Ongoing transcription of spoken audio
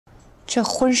这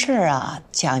婚事啊，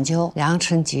讲究良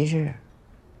辰吉日。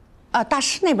啊，大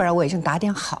师那边我已经打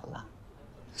点好了。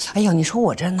哎呦，你说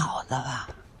我这脑子吧，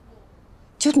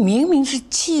就明明是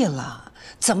记了，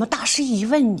怎么大师一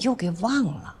问你又给忘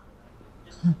了？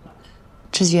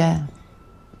志娟，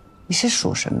你是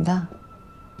属什么的？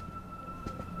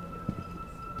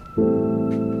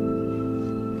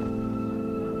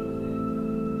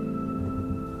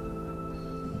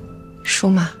属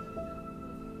马。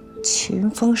秦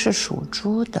风是属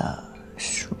猪的，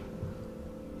属……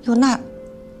哟，那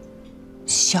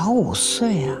小5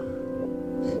岁啊？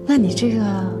那你这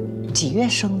个几月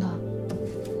生的？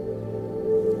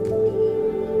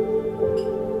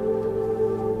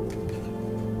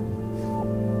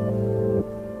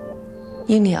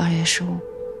阴历2月15。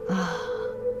啊，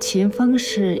秦风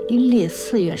是阴历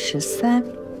4月13。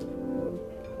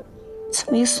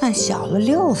这么一算，小了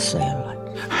6岁了。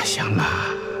哎，行了，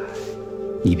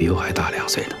你比我还大2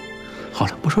岁呢。好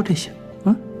了，不说这些。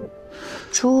嗯，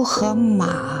猪和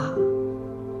马。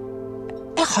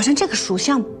哎，好像这个属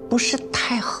相不是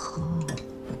太合。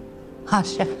啊，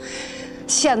是，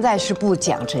现在是不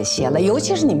讲这些了，尤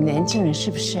其是你们年轻人，是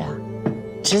不是啊？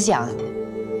只讲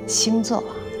星座。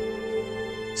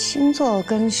星座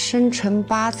跟生辰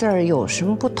八字有什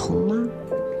么不同吗？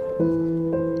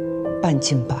半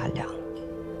斤八两。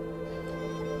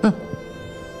嗯。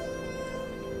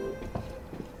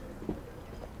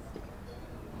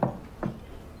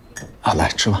啊，来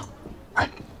吃吧。哎，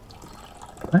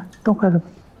来，动筷子吧。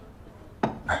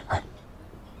哎，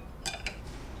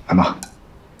来嘛。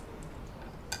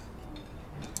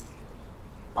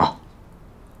啊，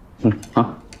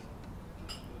啊。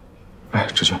哎，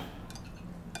志娟。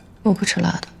我不吃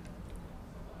辣的。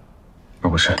我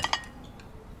不吃。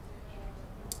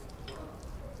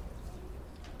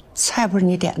菜不是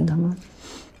你点的吗？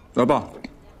来吧，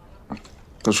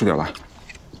多吃点来。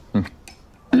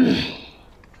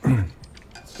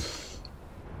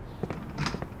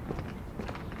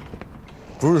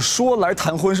不是说来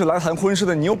谈婚事来谈婚事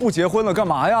的，你又不结婚了，干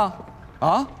嘛呀？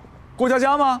啊，过家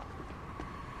家吗？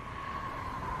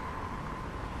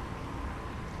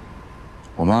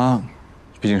我妈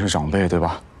毕竟是长辈，对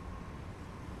吧？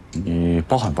你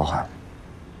包涵包涵。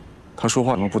她说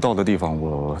话有什么不到的地方，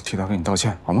我替她跟你道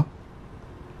歉，好吗？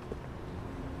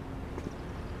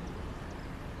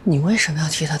你为什么要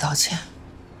替他道歉？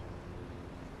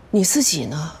你自己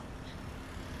呢？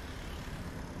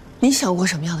你想过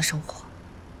什么样的生活？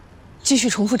继续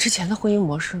重复之前的婚姻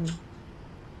模式吗？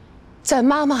在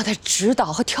妈妈的指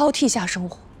导和挑剔下生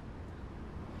活？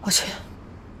而且，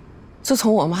自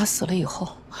从我妈死了以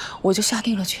后，我就下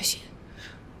定了决心，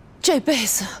这辈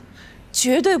子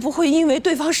绝对不会因为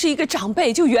对方是一个长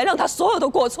辈就原谅他所有的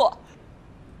过错。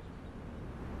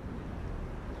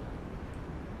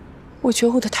我觉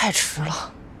悟的太迟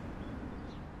了，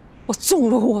我纵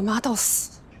容我妈到死。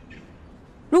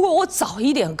如果我早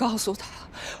一点告诉她，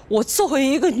我作为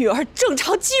一个女儿正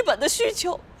常基本的需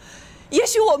求，也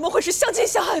许我们会是相亲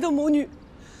相爱的母女。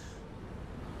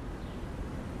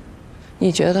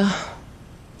你觉得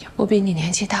我比你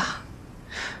年纪大，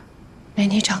没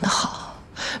你长得好，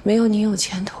没有你有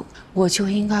前途，我就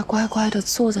应该乖乖的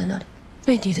坐在那里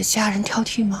被你的家人挑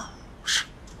剔吗？不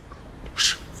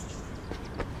是。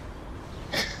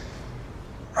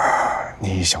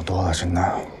你想多了，真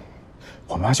的。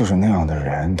我妈就是那样的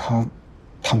人，她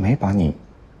没把你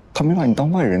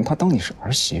当外人，她当你是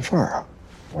儿媳妇儿啊。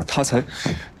我说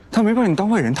她没把你当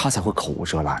外人，她才会口无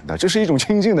遮拦的，这是一种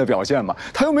亲近的表现嘛。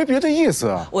她又没别的意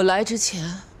思。我来之前，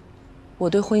我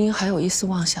对婚姻还有一丝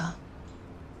妄想，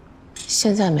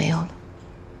现在没有了。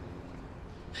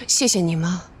谢谢你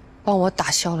妈，帮我打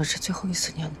消了这最后一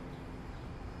丝念头。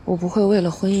我不会为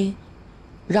了婚姻，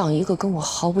让一个跟我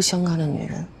毫不相干的女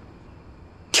人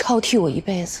挑剔我一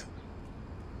辈子。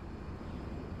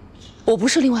我不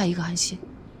是另外一个安心，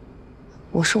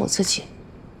我是我自己。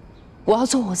我要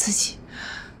做我自己。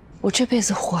我这辈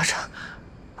子活着，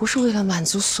不是为了满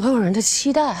足所有人的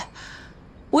期待，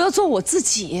我要做我自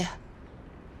己。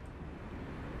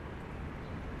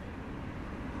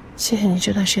谢谢你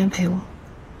这段时间陪我，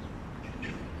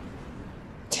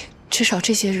至少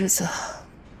这些日子，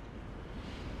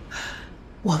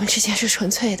我们之间是纯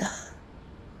粹的，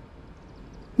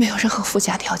没有任何附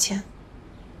加条件。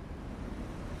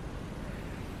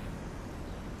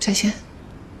再见。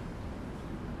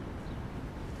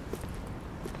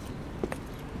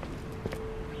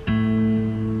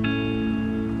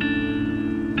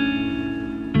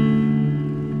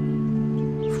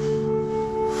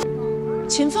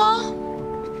秦风，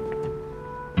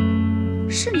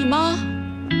是你吗？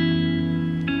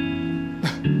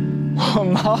我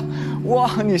妈，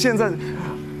哇，你现在，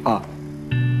啊，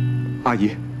阿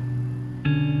姨，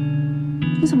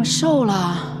你怎么瘦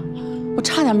了？我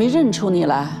差点没认出你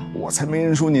来。我才没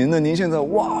认出您呢，您现在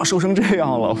哇瘦成这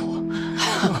样了。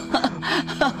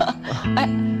哎，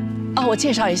哦，我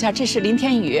介绍一下，这是林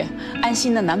天宇，安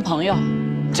心的男朋友。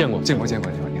见过。你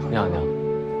好，你好。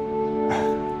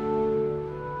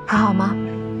还好吗？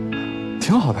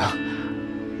挺好的。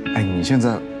哎，你现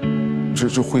在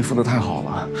这恢复的太好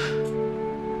了。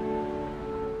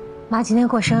妈今天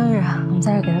过生日，我们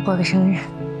在这儿给她过个生日。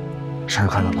生日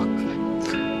快乐吧！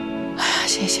哎呀，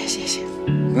谢谢。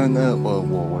那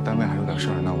我单位还有点事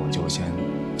儿，那我就先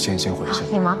回去。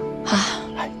你忙啊，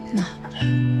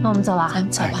那我们走了啊。咱们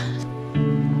走吧。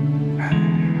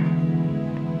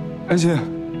安心。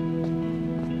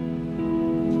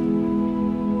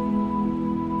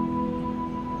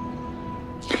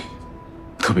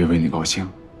特别为你高兴，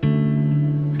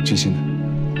真心的。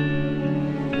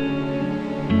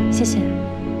谢谢，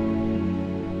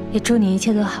也祝你一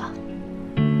切都好。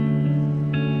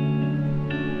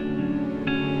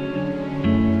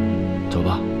走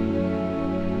吧。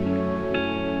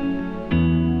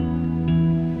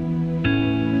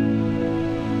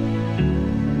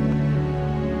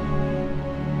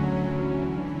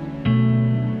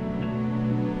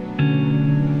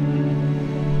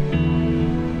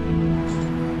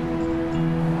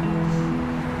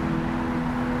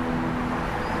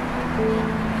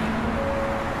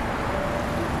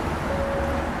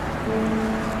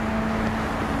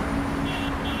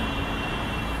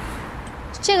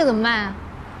这个怎么卖啊？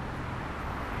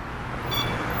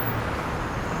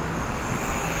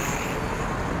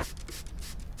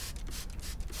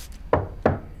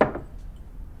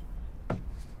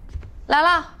来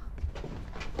了，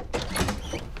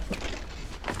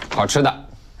好吃的。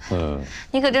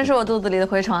你可真是我肚子里的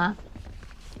蛔虫啊！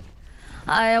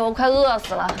哎呀，我快饿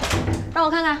死了，让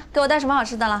我看看，给我带什么好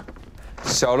吃的了？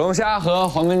小龙虾和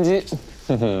黄焖鸡。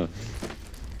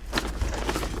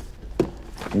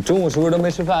你中午是不是都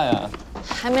没吃饭呀？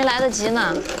还没来得及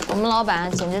呢。我们老板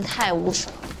简直太无耻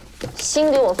了，新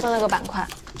给我分了个板块，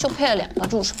就配了2个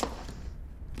助手。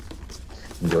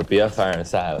你就别凡尔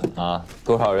赛了啊！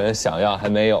多少人想要还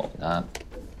没有呢？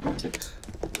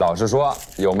老实说，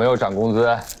有没有涨工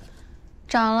资？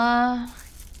涨了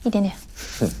一点点。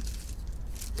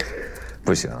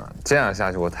不行，这样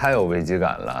下去我太有危机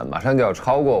感了，马上就要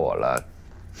超过我了。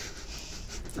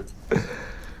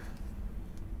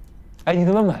哎，你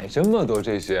怎么买这么多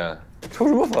这些？抽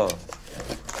什么风？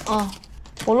哦，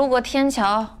我路过天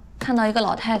桥，看到一个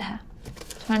老太太，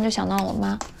突然就想到我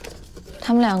妈。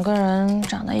他们2个人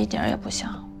长得一点也不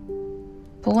像，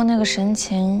不过那个神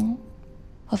情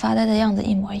和发呆的样子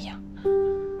一模一样，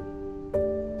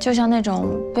就像那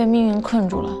种被命运困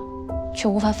住了却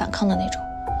无法反抗的那种。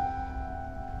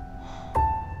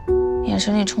眼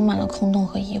神里充满了空洞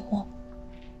和疑惑，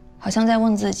好像在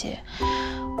问自己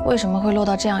为什么会落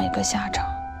到这样一个下场。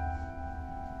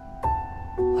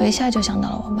我一下就想到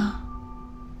了我妈，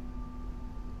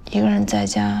一个人在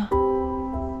家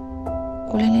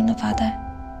孤零零的发呆。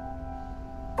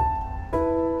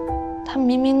她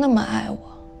明明那么爱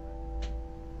我，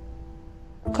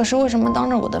可是为什么当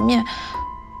着我的面，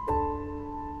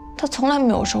她从来没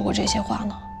有说过这些话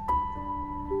呢？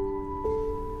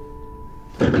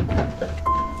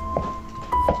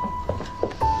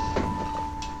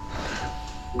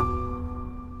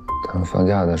等放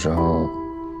假的时候，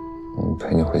我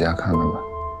陪你回家看看吧。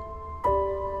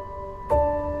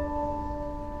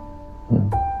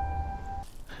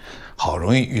好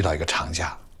容易遇到一个长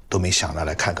假，都没想着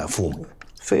来看看父母，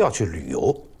非要去旅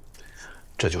游，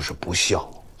这就是不孝。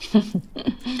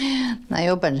哪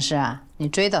有本事啊？你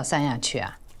追到三亚去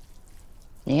啊？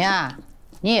你呀，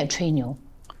你也吹牛，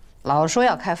老说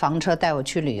要开房车带我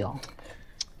去旅游，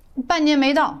半年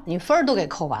没到，你分儿都给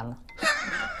扣完了。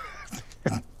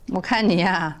我看你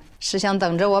呀，是想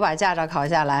等着我把驾照考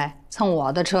下来蹭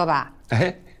我的车吧？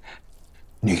哎，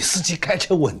女司机开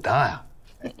车稳当啊。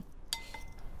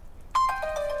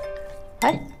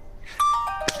哎，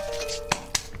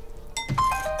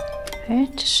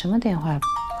这什么电话？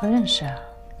不认识啊？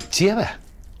接呗。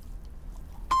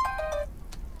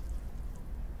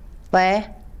喂，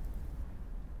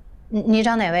你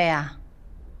找哪位呀？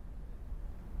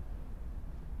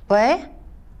喂，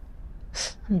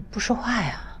你不说话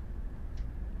呀？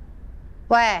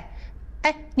喂，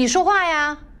哎，你说话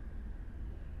呀？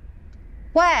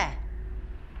喂，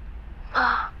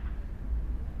啊，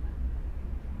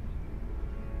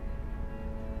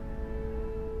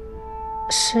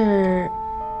是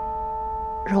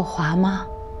肉华吗？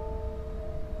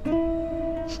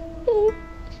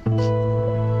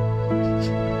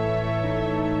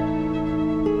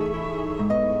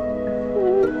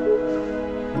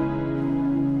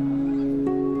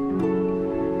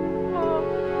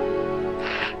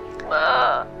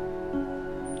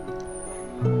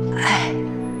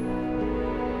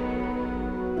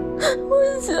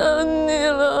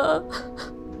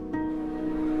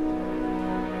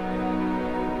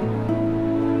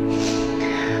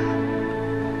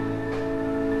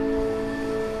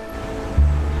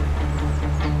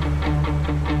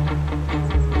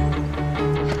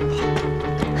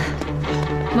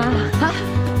妈啊，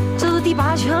这都第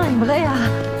8圈了，你不累啊？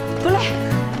不累，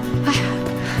哎呀，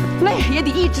累也得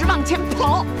一直往前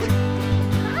跑。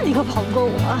那你可跑不过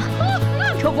我，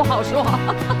那可不好说。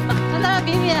那咱俩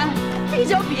比比，比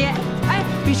就比。哎，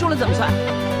比输了怎么算？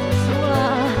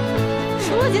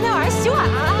输了，今天晚上洗碗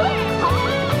啊？对，好。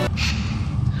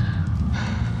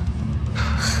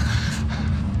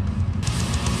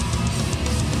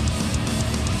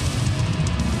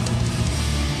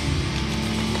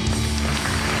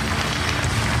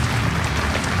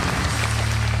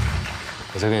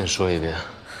我再跟你说一遍，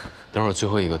等会儿最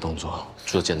后一个动作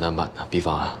做简单版的 B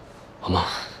方案，好吗？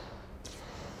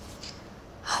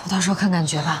我到时候看感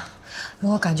觉吧，如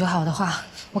果感觉好的话，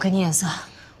我给你眼色，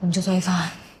我们就做A 方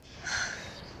案。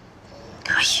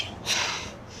可以。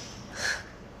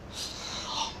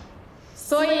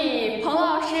所以，彭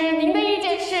老师，您的意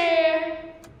见是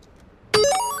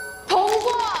通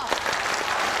过。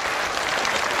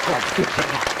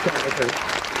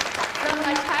那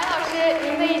么，柴老师，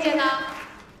您的意见呢？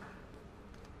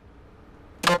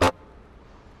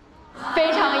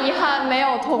非常遗憾，没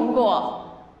有通过。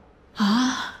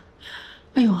啊，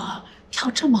哎呦，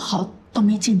跳这么好都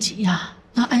没晋级呀？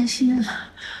那安心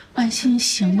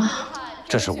行吗？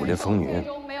这是武林风云，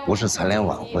不是残联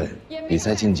晚会。比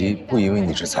赛晋级不因为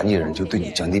你是残疾人就对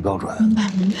你降低标准。明白。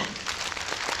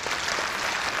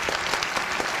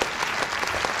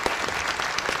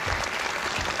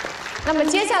那么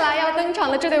接下来要登场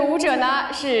的这对舞者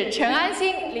呢，是陈安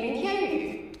心、林天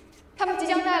宇，他们即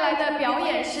将带来的表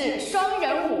演是双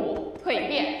人舞《蜕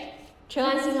变》。陈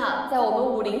安心啊，在我们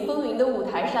武林风云的舞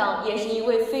台上，也是一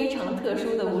位非常特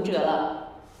殊的舞者了。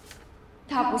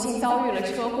他不幸遭遇了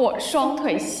车祸，双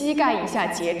腿膝盖以下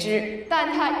截肢，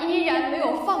但他依然没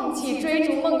有放弃追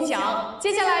逐梦想。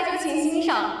接下来就请欣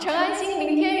赏陈安心、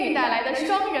林天宇带来的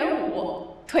双人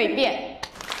舞《蜕变》。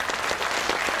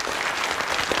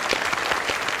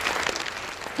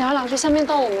两位老师，下面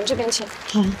到我们这边请。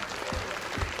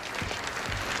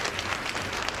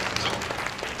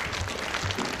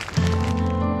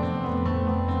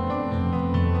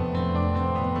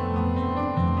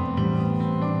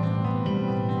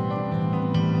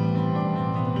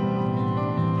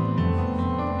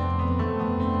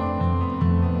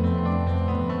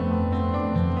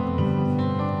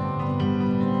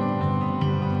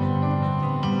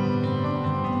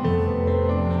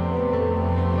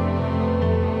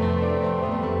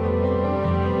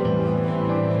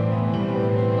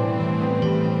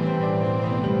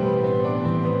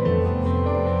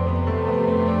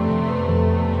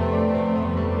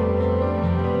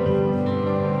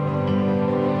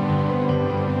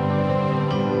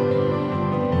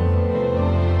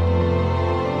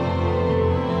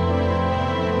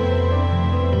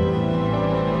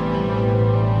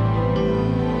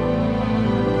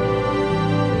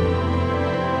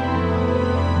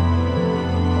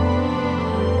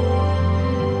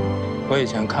我以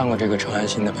前看过这个陈安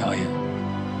心的表演，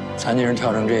残疾人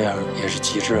跳成这样也是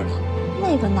极致了。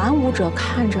那个男舞者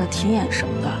看着挺眼熟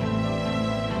的，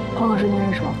彭老师您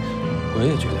认识吗？我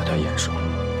也觉得他眼熟，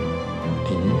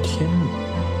林天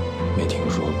宇，没听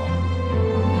说过。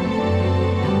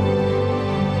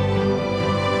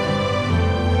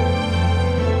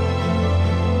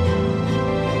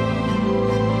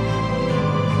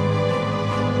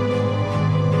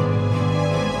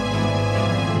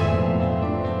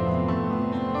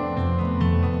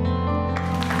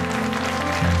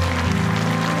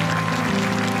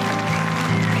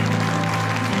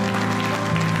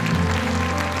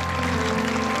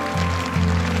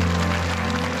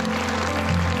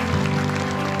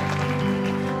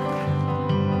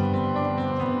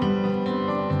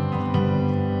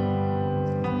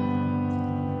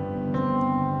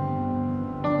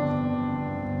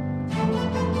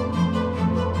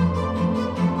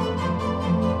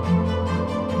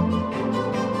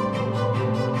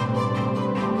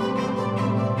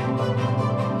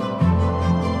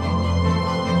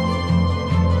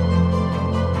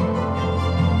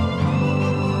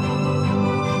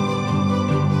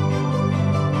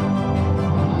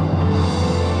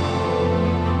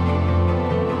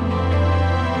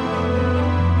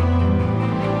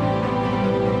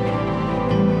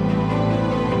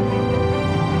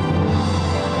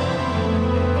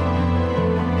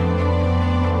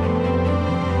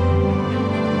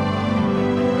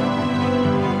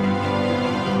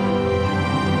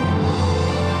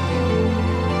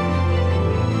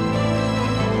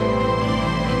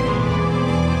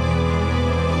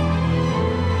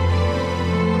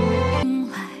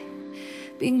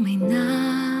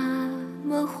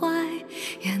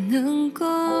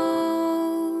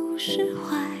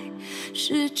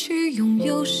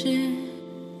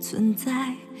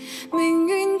在。命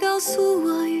运告诉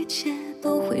我，一切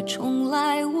都会重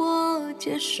来，我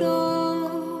接受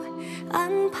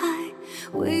安排，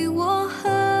为我喝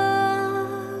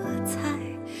彩，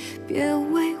别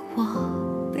为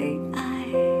我悲哀。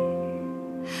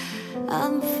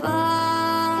I'm fine,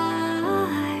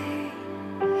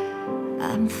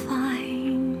 I'm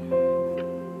fine,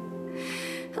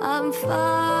 I'm fine,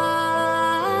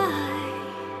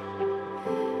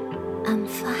 I'm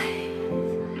fine。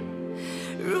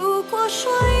如果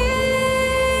说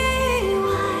意外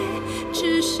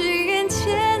只是眼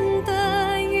前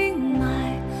的阴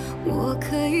霾，我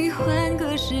可以换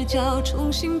个视角，重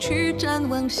新去展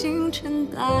望星辰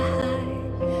大海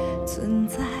存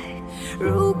在。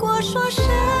如果说深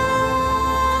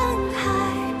海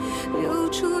留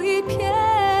出一片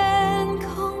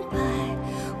空白，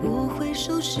我会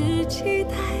收拾期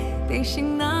待，背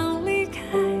行囊离开，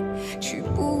去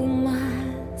布满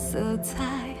色彩。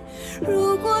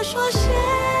如果说现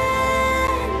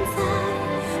在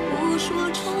不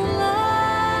说重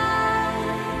来，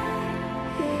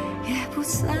也不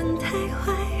算太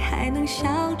坏，还能笑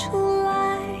出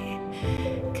来，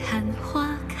看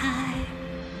花开。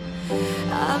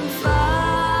I'm fine,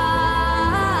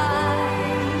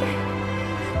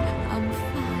 I'm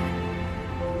fine,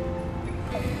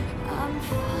 I'm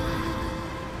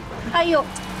fine。哎呦，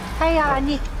哎呀，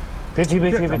你别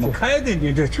急，怎么开的？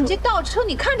你这倒车，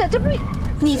你看着这不是，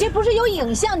你这不是有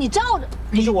影像，你照着。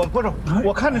不是，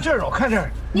我看着这儿，我看这儿。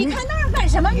你看那儿干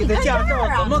什么？你的驾照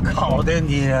怎么考的？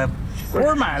你不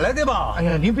是买来的吧？哎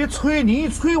呀，您别催，您一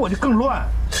催我就更乱。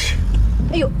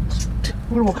哎呦，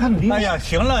不是，我看你。哎呀，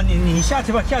行了，你下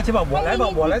去吧，我来吧，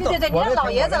我来。对，你让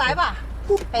老爷子来吧。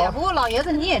哎呀，不过老爷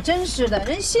子你也真是的，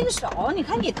人新手，你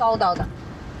看你叨叨的。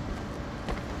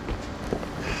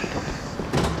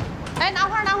哎，拿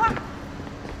花。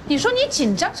你说你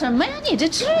紧张什么呀？你这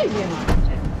至于吗？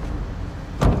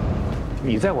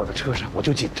你在我的车上，我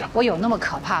就紧张。我有那么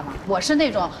可怕吗？我是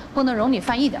那种不能容你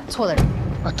犯一点错的人。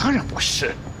啊，当然不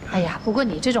是。哎呀，不过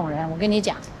你这种人，我跟你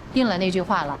讲，应了那句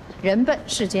话了，人笨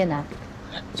世间难。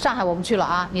上海我们去了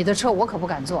啊，你的车我可不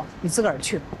敢坐，你自个儿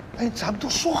去吧。哎，咱们都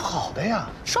说好的呀。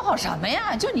说好什么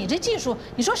呀？就你这技术，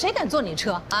你说谁敢坐你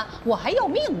车啊？我还要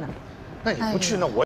命呢。那你不去，那我。